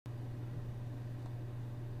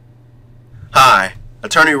Hi,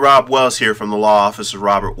 Attorney Rob Wells here from the Law Office of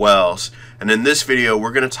Robert Wells, and in this video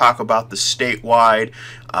we're going to talk about the statewide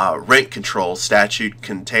rent control statute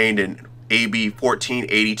contained in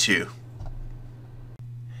AB-1482.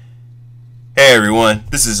 Hey everyone,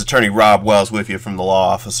 this is Attorney Rob Wells with you from the Law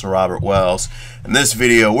Office of Robert Wells. In this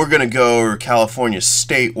video we're going to go over California's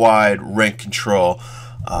statewide rent control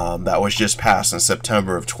that was just passed in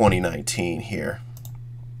September of 2019 here.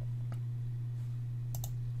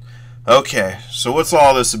 Okay, so what's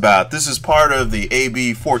all this about? This is part of the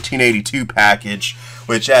AB-1482 package,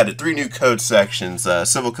 which added 3 new code sections,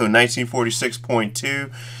 Civil Code 1946.2,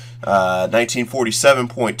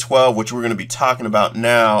 1947.12, which we're going to be talking about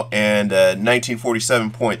now, and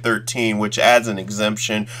 1947.13, which adds an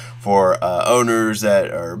exemption for owners that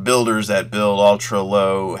are builders that build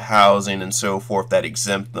ultra-low housing and so forth, that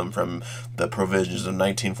exempt them from the provisions of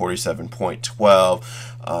 1947.12.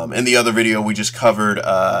 In the other video, we just covered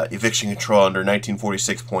eviction control under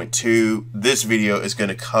 1946.2. This video is going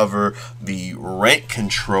to cover the rent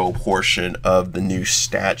control portion of the new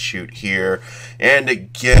statute here. And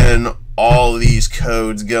again, all these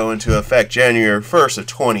codes go into effect January 1st of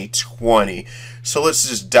 2020. So let's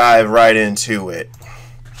just dive right into it.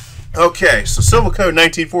 Okay, so Civil Code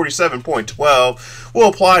 1947.12 will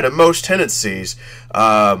apply to most tenancies,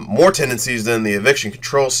 more tenancies than the eviction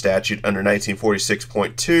control statute under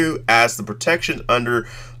 1946.2, as the protections under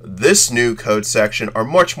this new code section are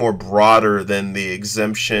much more broader than the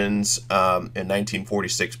exemptions in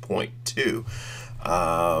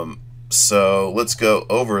 1946.2. So let's go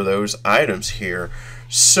over those items here.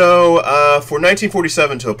 So for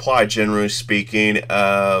 1947 to apply, generally speaking,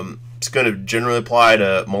 it's going to generally apply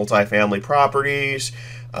to multifamily properties,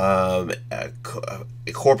 a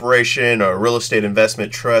corporation or real estate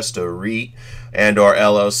investment trust, a REIT, and or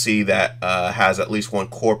LLC that has at least one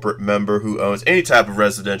corporate member who owns any type of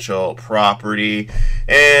residential property,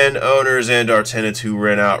 and owners and or tenants who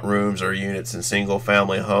rent out rooms or units in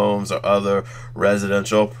single-family homes or other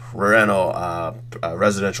residential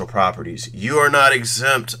residential properties. You are not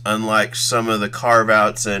exempt, unlike some of the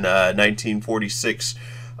carve-outs in 1946.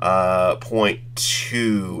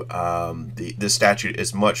 .2. This statute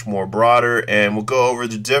is much more broader, and we'll go over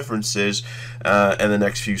the differences in the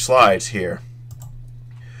next few slides here.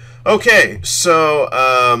 Okay, so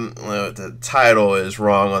the title is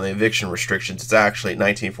wrong on the eviction restrictions. It's actually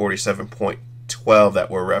 1947.12 that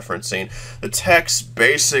we're referencing. The text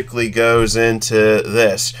basically goes into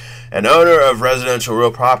this. An owner of residential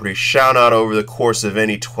real property shall not, over the course of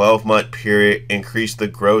any 12-month period, increase the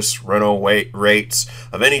gross rental rates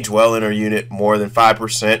of any dwelling or unit more than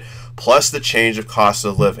 5%, plus the change of cost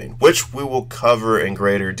of living, which we will cover in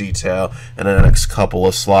greater detail in the next couple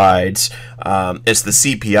of slides. It's the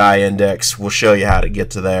CPI index. We'll show you how to get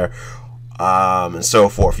to there. And so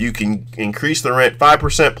forth. You can increase the rent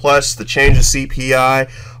 5% plus the change of CPI,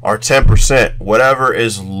 or 10%, whatever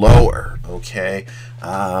is lower. Okay,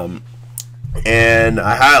 and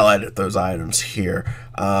I highlighted those items here.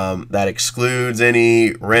 That excludes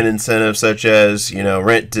any rent incentives, such as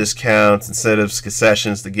rent discounts, incentives,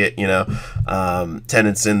 concessions to get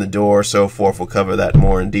tenants in the door, so forth. We'll cover that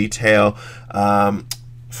more in detail.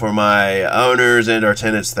 For my owners and our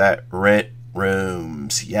tenants that rent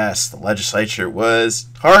rooms, yes, the legislature was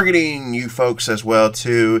targeting you folks as well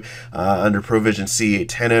too. Under provision C, a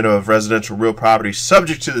tenant of residential real property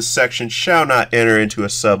subject to this section shall not enter into a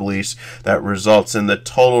sublease that results in the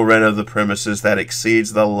total rent of the premises that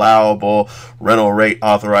exceeds the allowable rental rate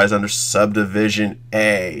authorized under subdivision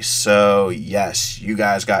A. So yes, you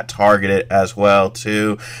guys got targeted as well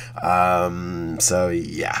too. So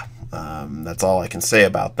yeah, that's all I can say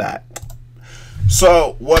about that.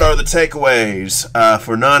 So, what are the takeaways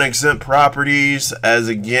for non-exempt properties? As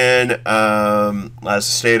again, as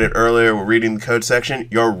stated earlier, we're reading the code section.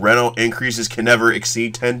 Your rental increases can never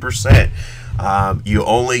exceed 10%. You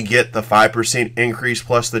only get the 5% increase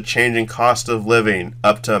plus the change in cost of living,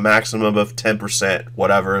 up to a maximum of 10%.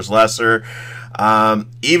 Whatever is lesser.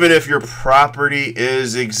 Even if your property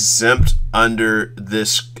is exempt under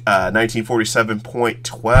this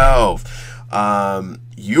 1947.12,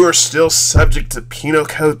 you are still subject to Penal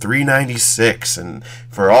Code 396. And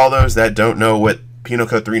for all those that don't know what Penal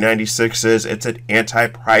Code 396 is, it's an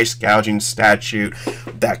anti-price gouging statute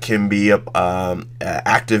that can be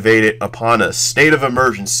activated upon a state of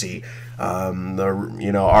emergency.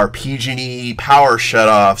 Our PG&E power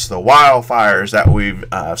shutoffs, the wildfires that we've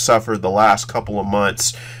suffered the last couple of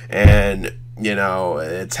months, and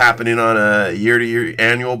it's happening on a year-to-year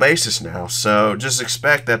annual basis now. So just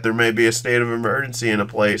expect that there may be a state of emergency in a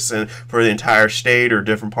place and for the entire state or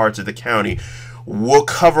different parts of the county. We'll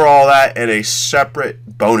cover all that in a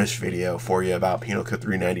separate bonus video for you about Penal Code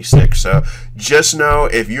 396. So just know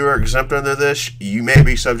if you are exempt under this, you may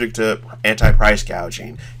be subject to anti-price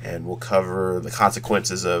gouging, and we'll cover the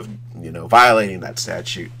consequences of violating that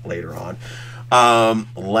statute later on.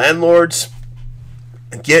 Landlords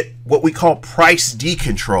get what we call price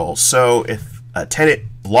decontrol. So if a tenant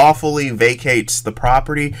lawfully vacates the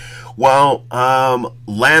property, well,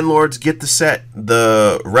 landlords get to set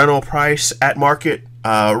the rental price at market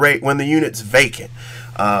rate when the unit's vacant.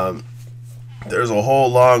 There's a whole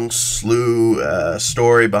long slew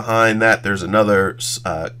story behind that. There's another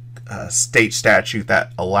state statute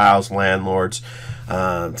that allows landlords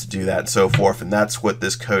to do that and so forth, and that's what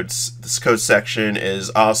this code section is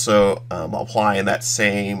also applying that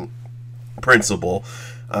same principle,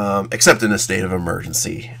 except in a state of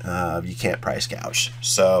emergency. You can't price gouge.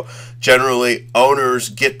 So generally, owners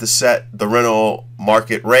get to set the rental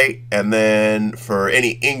market rate, and then for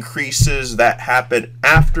any increases that happen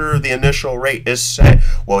after the initial rate is set,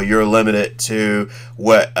 well, you're limited to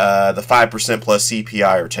what the 5% plus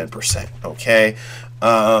CPI or 10%. Okay.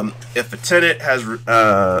 If a tenant has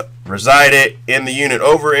resided in the unit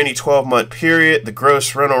over any 12-month period, the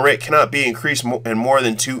gross rental rate cannot be increased in more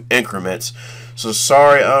than 2 increments. So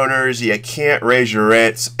sorry, owners, you can't raise your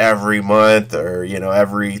rents every month or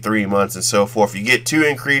every 3 months and so forth. You get 2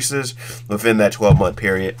 increases within that 12-month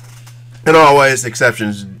period. And always,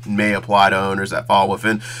 exceptions may apply to owners that fall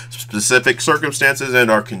within specific circumstances and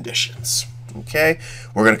or conditions. Okay,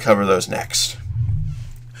 we're going to cover those next.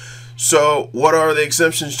 So what are the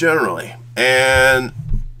exemptions generally? And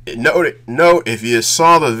note if you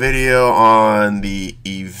saw the video on the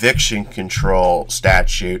eviction control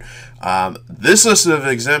statute, this list of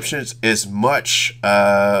exemptions is much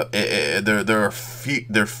they're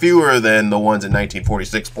fewer than the ones in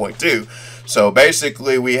 1946.2. So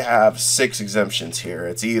basically, we have 6 exemptions here.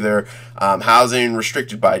 It's either housing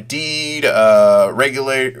restricted by deed,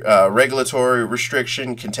 regulatory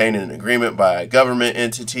restriction contained in an agreement by a government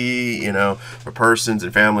entity, for persons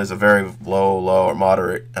and families of very low or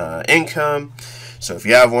moderate income. So if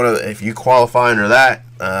you have if you qualify under that,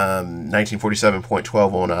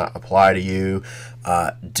 1947.12 will not apply to you.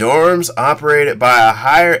 Dorms operated by a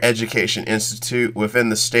higher education institute within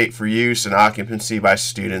the state for use and occupancy by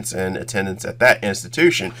students and attendants at that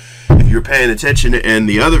institution. If you're paying attention in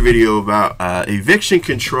the other video about eviction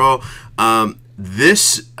control,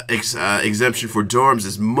 this exemption for dorms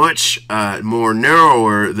is much more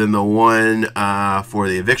narrower than the one for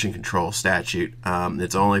the eviction control statute.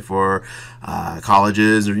 It's only for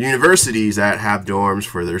colleges or universities that have dorms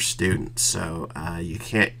for their students. So you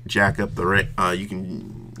can't jack up the rent.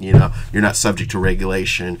 You're not subject to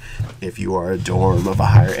regulation if you are a dorm of a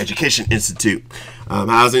higher education institute.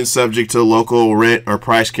 Housing subject to local rent or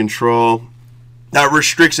price control that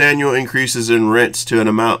restricts annual increases in rents to an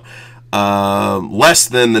amount less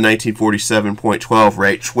than the 1947.12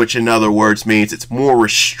 rate, which in other words means it's more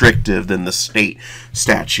restrictive than the state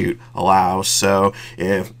statute allows. So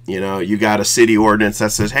if you got a city ordinance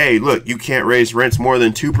that says, hey, look, you can't raise rents more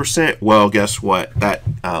than 2%, well, guess what? That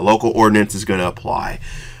local ordinance is going to apply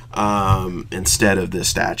instead of this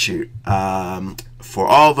statute. For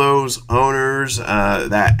all those owners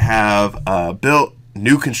that have built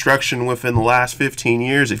new construction within the last 15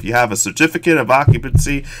 years, if you have a certificate of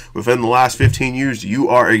occupancy within the last 15 years, you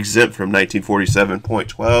are exempt from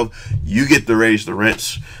 1947.12. You get to raise the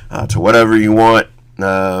rents to whatever you want,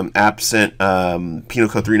 absent Penal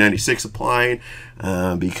Code 396 applying,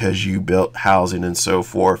 because you built housing and so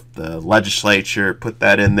forth. The legislature put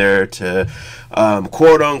that in there to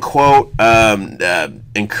quote unquote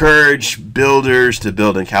encourage builders to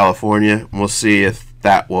build in California. We'll see if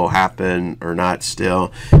that will happen or not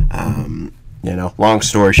still. Long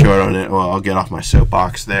story short on it, well, I'll get off my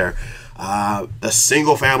soapbox there. A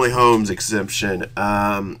single family homes exemption,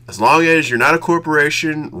 as long as you're not a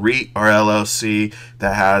corporation, REIT, or LLC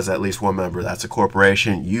that has at least one member that's a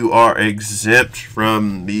corporation, you are exempt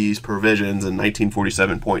from these provisions in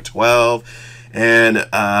 1947.12.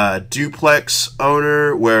 And duplex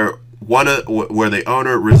owner where the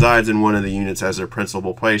owner resides in one of the units as their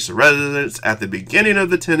principal place of residence at the beginning of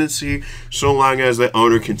the tenancy, so long as the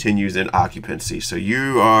owner continues in occupancy. So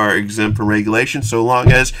you are exempt from regulation so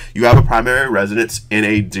long as you have a primary residence in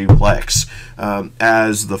a duplex.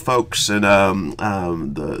 As the folks in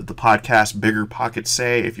the podcast Bigger Pockets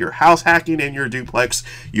say, if you're house hacking in your duplex,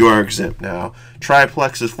 you are exempt. Now,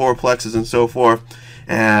 triplexes, fourplexes, and so forth,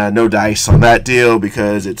 and no dice on that deal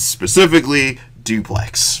because it's specifically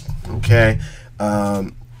duplex. Okay,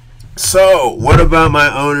 So, what about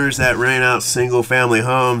my owners that rent out single-family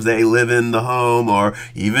homes? They live in the home, or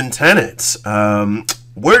even tenants.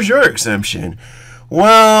 Where's your exemption? Well,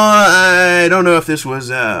 I don't know if this was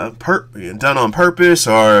done on purpose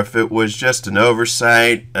or if it was just an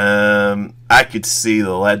oversight. I could see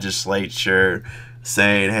the legislature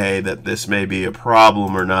saying, hey, that this may be a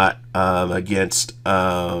problem or not against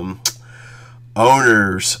owners,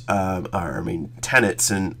 tenants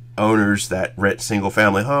and owners that rent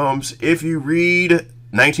single-family homes. If you read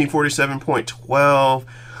 1947.12,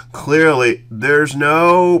 clearly there's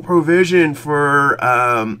no provision for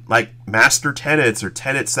like master tenants or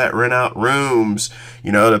tenants that rent out rooms,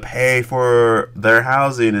 to pay for their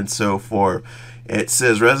housing and so forth. It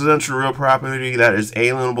says residential real property that is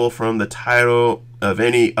alienable from the title of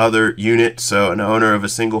any other unit, so an owner of a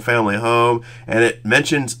single-family home, and it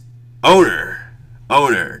mentions owner,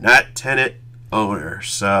 not tenant, owner.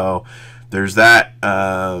 So there's that,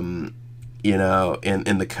 in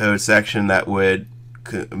the code section that would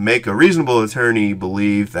make a reasonable attorney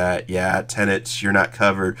believe that, yeah, tenants, you're not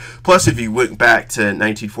covered. Plus, if you went back to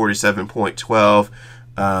 1947.12,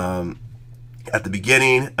 at the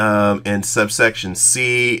beginning, in subsection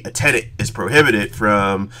C, a tenant is prohibited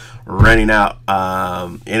from renting out,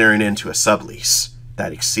 entering into a sublease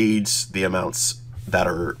that exceeds the amounts that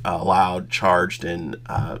are allowed, charged in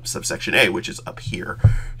subsection A, which is up here.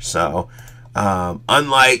 So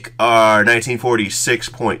unlike our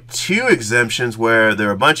 1946.2 exemptions, where there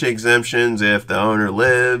are a bunch of exemptions if the owner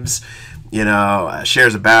lives,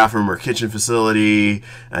 shares a bathroom or kitchen facility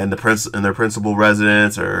in their principal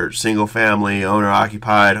residence, or single-family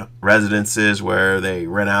owner-occupied residences where they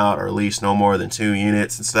rent out or lease no more than 2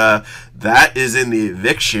 units and stuff. That is in the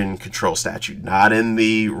eviction control statute, not in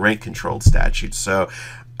the rent controlled statute. So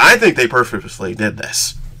I think they purposely did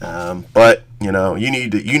this. But you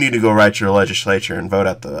need to go write your legislature and vote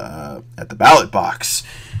at the ballot box.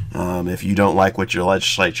 If you don't like what your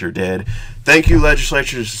legislature did. Thank you,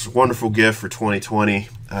 legislature. This is a wonderful gift for 2020.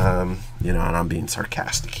 And I'm being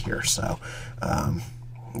sarcastic here, so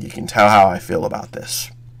you can tell how I feel about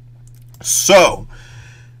this. So,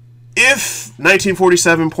 if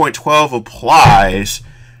 1947.12 applies,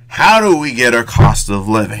 how do we get our cost of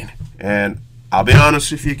living? And I'll be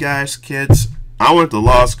honest with you guys, kids, I went to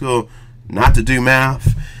law school not to do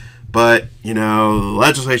math. But, the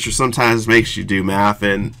legislature sometimes makes you do math,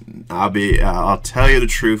 and I'll tell you the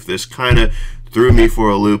truth, this kind of threw me for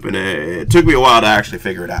a loop, and it took me a while to actually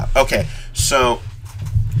figure it out. Okay, so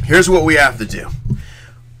here's what we have to do.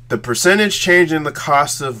 The percentage change in the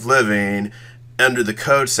cost of living under the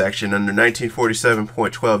code section, under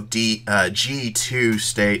 1947.12 G2,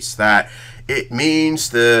 states that it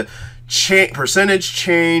means the percentage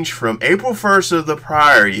change from April 1st of the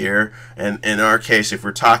prior year, and in our case, if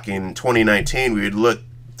we're talking 2019, we would look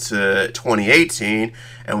to 2018,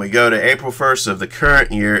 and we go to April 1st of the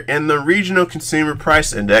current year in the Regional Consumer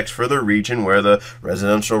Price Index for the region where the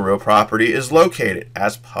residential real property is located,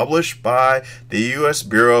 as published by the U.S.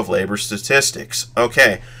 Bureau of Labor Statistics.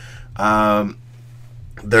 Okay,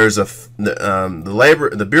 there's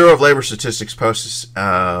the Bureau of Labor Statistics posts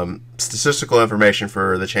statistical information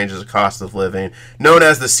for the changes of cost of living, known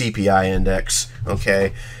as the CPI index.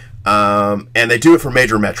 Okay, and they do it for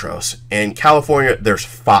major metros. In California, there's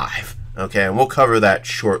 5. Okay, and we'll cover that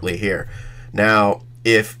shortly here. Now,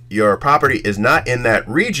 if your property is not in that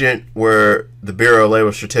region where the Bureau of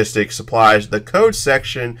Labor Statistics applies the code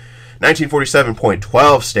section,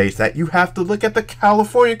 1947.12 states that you have to look at the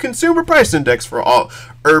California Consumer Price Index for all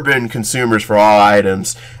urban consumers for all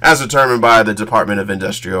items as determined by the Department of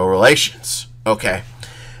Industrial Relations. Okay,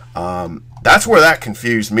 that's where that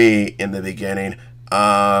confused me in the beginning,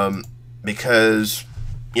 because,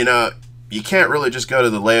 you can't really just go to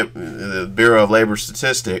the Bureau of Labor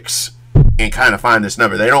Statistics and kind of find this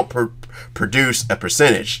number. They don't produce a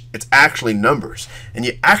percentage. It's actually numbers, and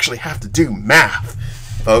you actually have to do math,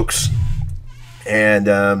 folks. And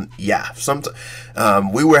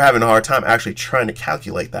we were having a hard time actually trying to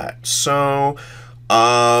calculate that. So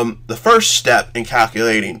the first step in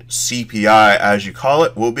calculating CPI, as you call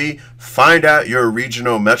it, will be find out your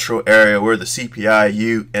regional metro area where the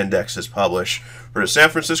CPI-U index is published. For the San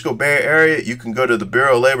Francisco Bay Area, you can go to the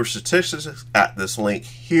Bureau of Labor Statistics at this link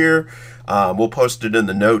here. We'll post it in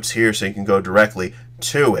the notes here so you can go directly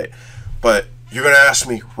to it. But you're going to ask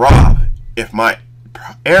me, Rob, if my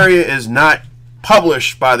area is not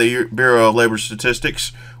published by the Bureau of Labor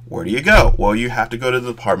Statistics, where do you go? Well, you have to go to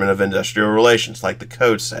the Department of Industrial Relations, like the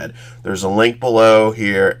code said. There's a link below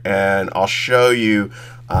here, and I'll show you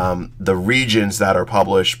the regions that are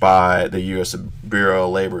published by the U.S. Bureau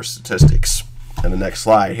of Labor Statistics. in the next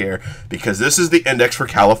slide here, because this is the index for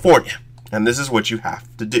California, and this is what you have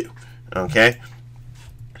to do. Okay,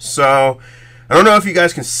 so I don't know if you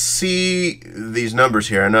guys can see these numbers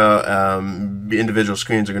here. I know individual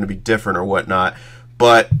screens are going to be different or whatnot,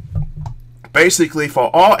 but basically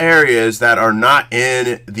for all areas that are not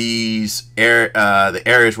in these the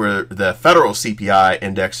areas where the federal CPI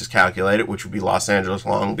index is calculated, which would be Los Angeles,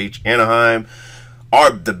 Long Beach, Anaheim, or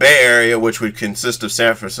the Bay Area, which would consist of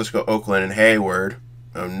San Francisco, Oakland, and Hayward.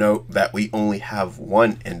 Note that we only have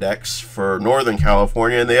one index for Northern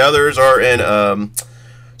California, and the others are in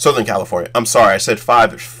Southern California. I'm sorry, I said 5,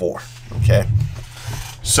 there's 4. Okay,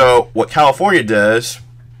 so what California does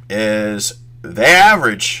is they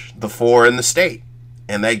average the 4 in the state,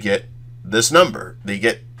 and they get this number. They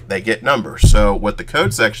get numbers. So what the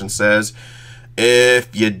code section says,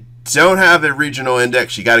 if you don't have a regional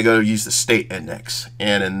index, you got to go use the state index.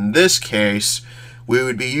 And in this case, we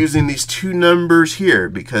would be using these 2 numbers here,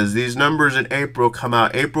 because these numbers in April come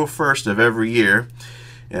out April 1st of every year.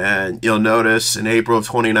 And you'll notice in April of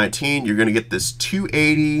 2019, you're going to get this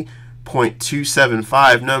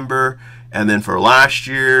 280.275 number. And then for last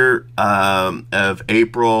year of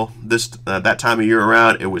April, that time of year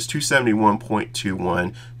around, it was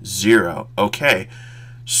 271.210. Okay,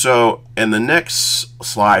 so in the next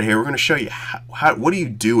slide here, we're going to show you what do you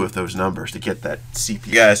do with those numbers to get that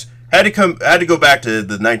CPI. Guys, I had to go back to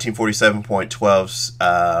the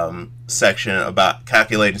 1947.12 section about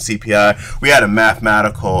calculating CPI. We had a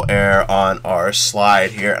mathematical error on our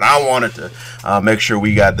slide here, and I wanted to make sure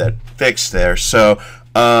we got that fixed there. So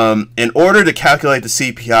in order to calculate the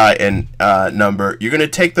CPI and number, you're going to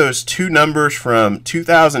take those 2 numbers from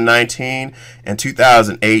 2019 and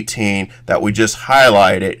 2018 that we just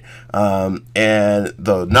highlighted, and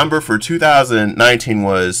the number for 2019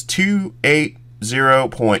 was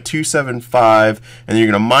 280.275, and you're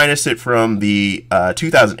going to minus it from the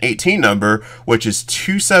 2018 number, which is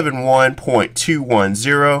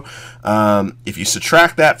 271.210. If you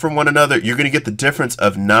subtract that from one another, you're going to get the difference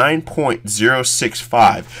of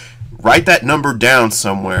 9.065. Write that number down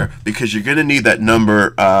somewhere, because you're going to need that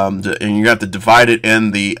number, and you have to divide it in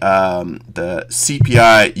the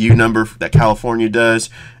CPI number that California does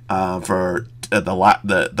for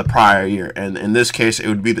the prior year, and in this case it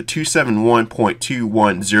would be the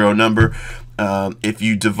 271.210 number. If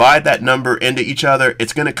you divide that number into each other,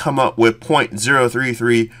 it's going to come up with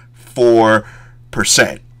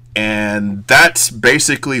 0.0334%, and that's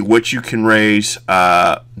basically what you can raise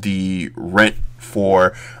the rent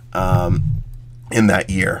for in that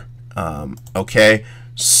year. Okay,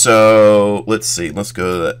 so let's see, let's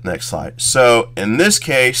go to the next slide. So in this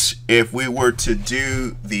case, if we were to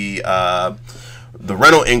do the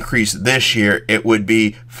rental increase this year, it would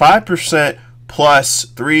be 5% plus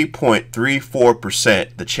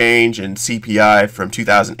 3.34%, the change in CPI from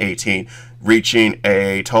 2018, reaching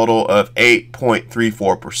a total of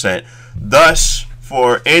 8.34%. Thus,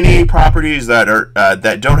 for any properties that are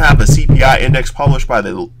that don't have a CPI index published by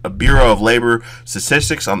the Bureau of Labor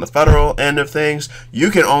Statistics on the federal end of things, you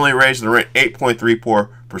can only raise the rent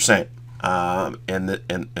 8.34%.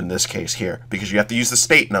 In this case here, because you have to use the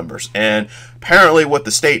state numbers, and apparently what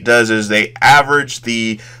the state does is they average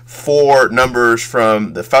the 4 numbers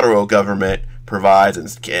from the federal government provides,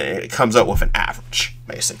 and it comes up with an average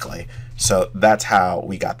basically. So that's how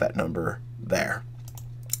we got that number there.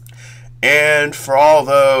 And for all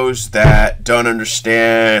those that don't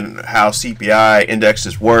understand how CPI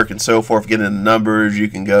indexes work and so forth, getting the numbers, you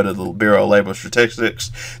can go to the Bureau of Labor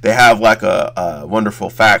Statistics. They have like a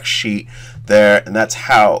wonderful fact sheet there, and that's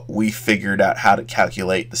how we figured out how to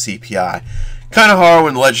calculate the CPI. Kind of hard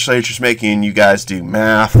when the legislature's making you guys do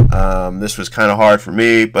math. This was kind of hard for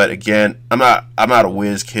me, but again, I'm not a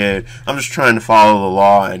whiz kid. I'm just trying to follow the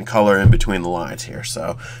law and color in between the lines here.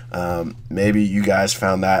 So maybe you guys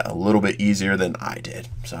found that a little bit easier than I did.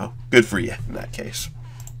 So good for you in that case.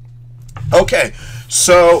 Okay,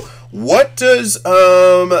 so what does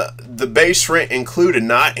the base rent include and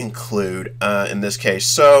not include in this case?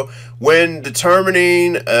 So when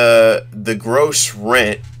determining the gross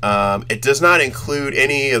rent, it does not include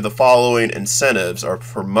any of the following incentives or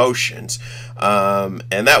promotions, and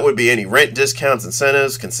that would be any rent discounts,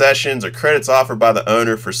 incentives, concessions, or credits offered by the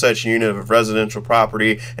owner for such unit of residential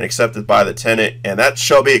property and accepted by the tenant, and that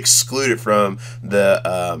shall be excluded from the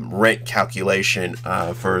rent calculation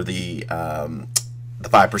for the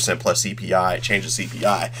 5% plus CPI, change of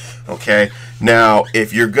CPI. Okay, now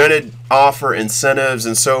if you're gonna offer incentives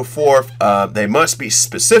and so forth, they must be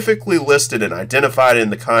specifically listed and identified in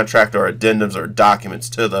the contract or addendums or documents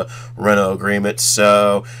to the rental agreement.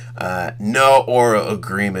 So no oral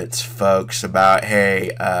agreements, folks, about,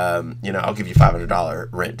 hey, I'll give you $500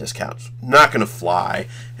 rent discounts. Not going to fly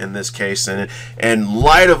in this case. And in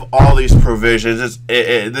light of all these provisions,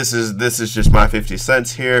 this is just my 50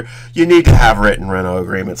 cents here. You need to have written rental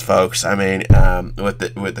agreements, folks. I mean, with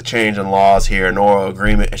the change in laws here, an oral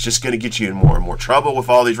agreement, it's just going to get you in more and more trouble with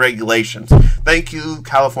all these regulations. Thank you,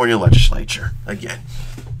 California legislature, again.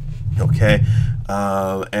 Okay.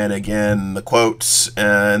 And again, the quotes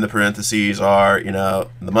and the parentheses are, the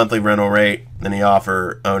monthly rental rate and the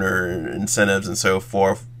offer, owner incentives, and so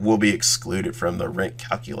forth will be excluded from the rent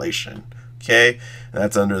calculation. Okay, and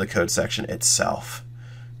that's under the code section itself.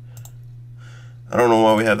 I don't know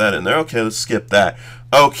why we have that in there. Okay, let's skip that.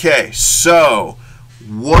 Okay, so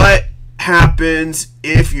what happens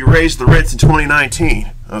if you raise the rents in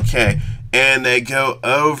 2019? Okay. And they go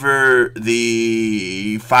over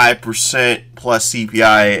the 5% plus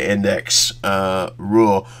CPI index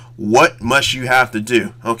rule. What must you have to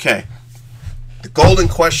do? Okay. The golden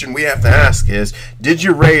question we have to ask is, did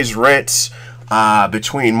you raise rents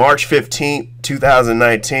between March 15th,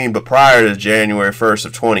 2019, but prior to January 1st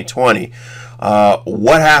of 2020?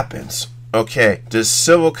 What happens? Okay. Does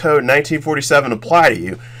Civil Code 1947 apply to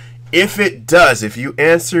you? If it does, if you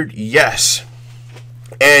answered yes,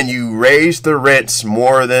 and you raise the rents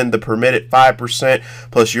more than the permitted 5%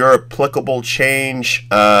 plus your applicable change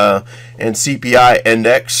in CPI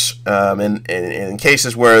index, and in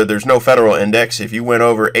cases where there's no federal index, if you went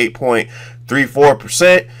over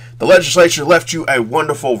 8.34%, the legislature left you a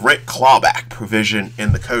wonderful rent clawback provision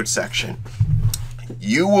in the code section.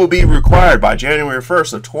 You will be required by January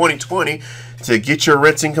 1st of 2020 to get your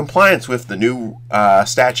rents in compliance with the new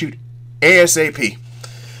statute ASAP.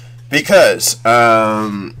 Because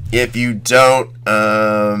if you don't,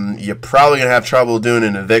 you're probably gonna have trouble doing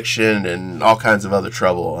an eviction and all kinds of other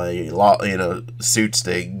trouble, suits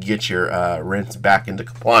to get your rents back into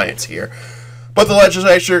compliance here. But the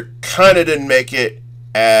legislature kind of didn't make it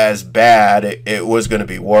as bad. It was going to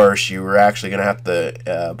be worse. You were actually going to have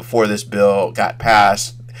to, before this bill got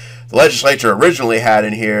passed, the legislature originally had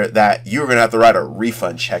in here that you were going to have to write a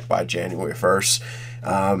refund check by January 1st.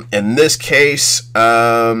 In this case,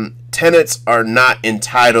 tenants are not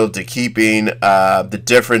entitled to keeping the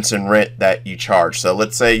difference in rent that you charge. So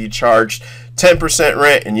let's say you charged 10%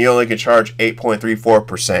 rent and you only can charge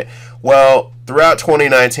 8.34%. Well, throughout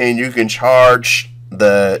 2019, you can charge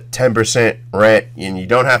the 10% rent and you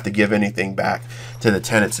don't have to give anything back to the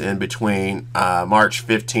tenants in between March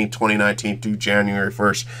 15, 2019 through January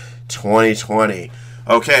 1st, 2020.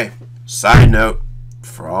 Okay, side note,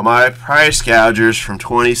 for all my price gougers from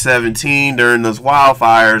 2017 during those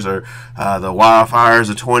wildfires, or the wildfires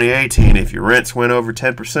of 2018, if your rents went over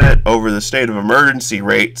 10% over the state of emergency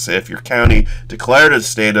rates, if your county declared a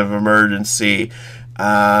state of emergency,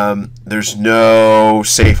 there's no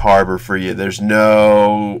safe harbor for you. There's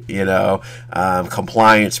no,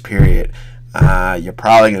 compliance period. You're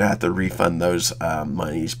probably going to have to refund those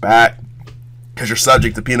monies back, because you're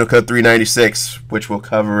subject to Penal Code 396, which we'll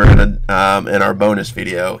cover in our bonus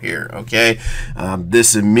video here, okay?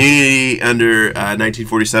 This immunity under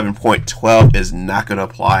 1947.12 is not going to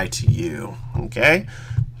apply to you, okay?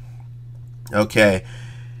 Okay.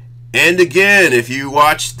 And again, if you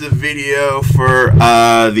watched the video for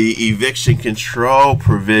the eviction control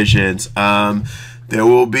provisions, there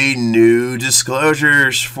will be new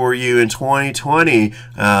disclosures for you in 2020.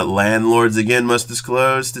 Landlords, again, must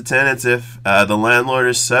disclose to tenants if the landlord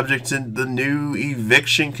is subject to the new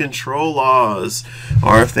eviction control laws,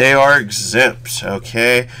 or if they are exempt,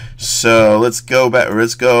 okay? So let's go back.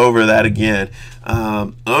 Let's go over that again.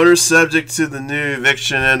 Owners subject to the new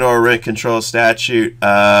eviction and or rent control statute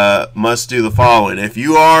must do the following. If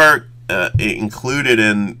you are included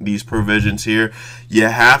in these provisions here, you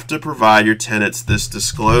have to provide your tenants this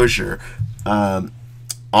disclosure. On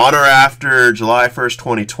or after July 1st,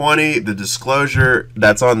 2020, the disclosure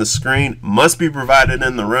that's on the screen must be provided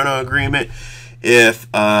in the rental agreement. If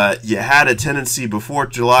you had a tenancy before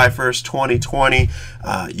July 1st, 2020,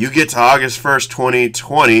 you get to August 1st,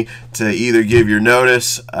 2020 to either give your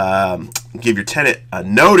notice, give your tenant a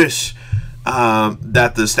notice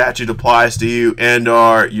that the statute applies to you, and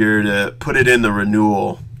or you're to put it in the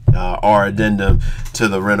renewal or addendum to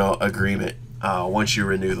the rental agreement once you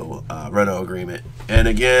renew the rental agreement. And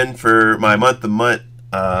again, for my month-to-month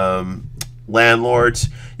landlords,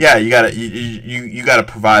 yeah, you gotta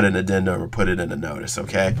provide an addendum or put it in a notice,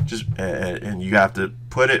 okay? Just and you have to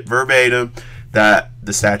put it verbatim that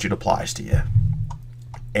the statute applies to you.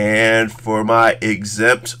 And for my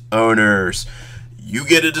exempt owners, you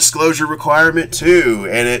get a disclosure requirement too,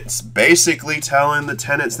 and it's basically telling the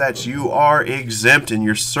tenants that you are exempt and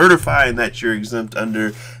you're certifying that you're exempt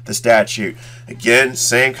under the statute. Again,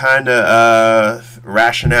 same kind of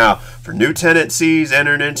rationale. For new tenancies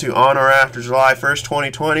entered into on or after July 1st,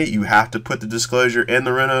 2020, you have to put the disclosure in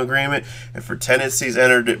the rental agreement. And for tenancies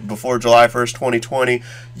entered before July 1st, 2020,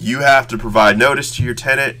 you have to provide notice to your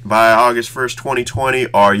tenant by August 1st, 2020,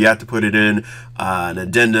 or you have to put it in an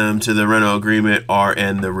addendum to the rental agreement or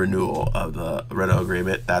in the renewal of the rental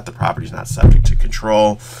agreement that the property is not subject to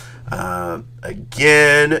control.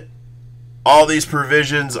 Again, all these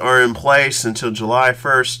provisions are in place until July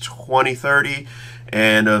 1st, 2030,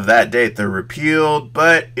 and of that date they're repealed,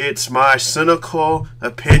 but it's my cynical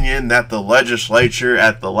opinion that the legislature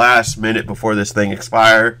at the last minute before this thing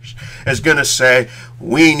expires is going to say,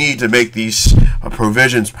 we need to make these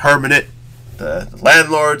provisions permanent. The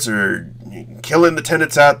landlords are killing the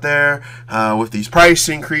tenants out there with these price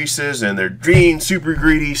increases, and they're being super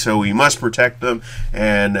greedy, so we must protect them,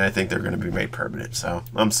 and I think they're going to be made permanent. So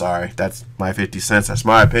I'm sorry, that's my 50 cents, that's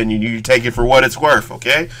my opinion. You take it for what it's worth,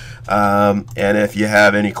 okay? And if you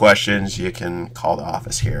have any questions, you can call the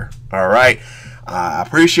office here. All right, I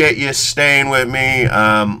appreciate you staying with me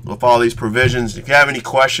with all these provisions. If you have any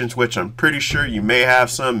questions, which I'm pretty sure you may have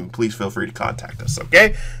some, please feel free to contact us,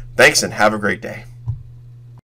 okay? Thanks, and have a great day.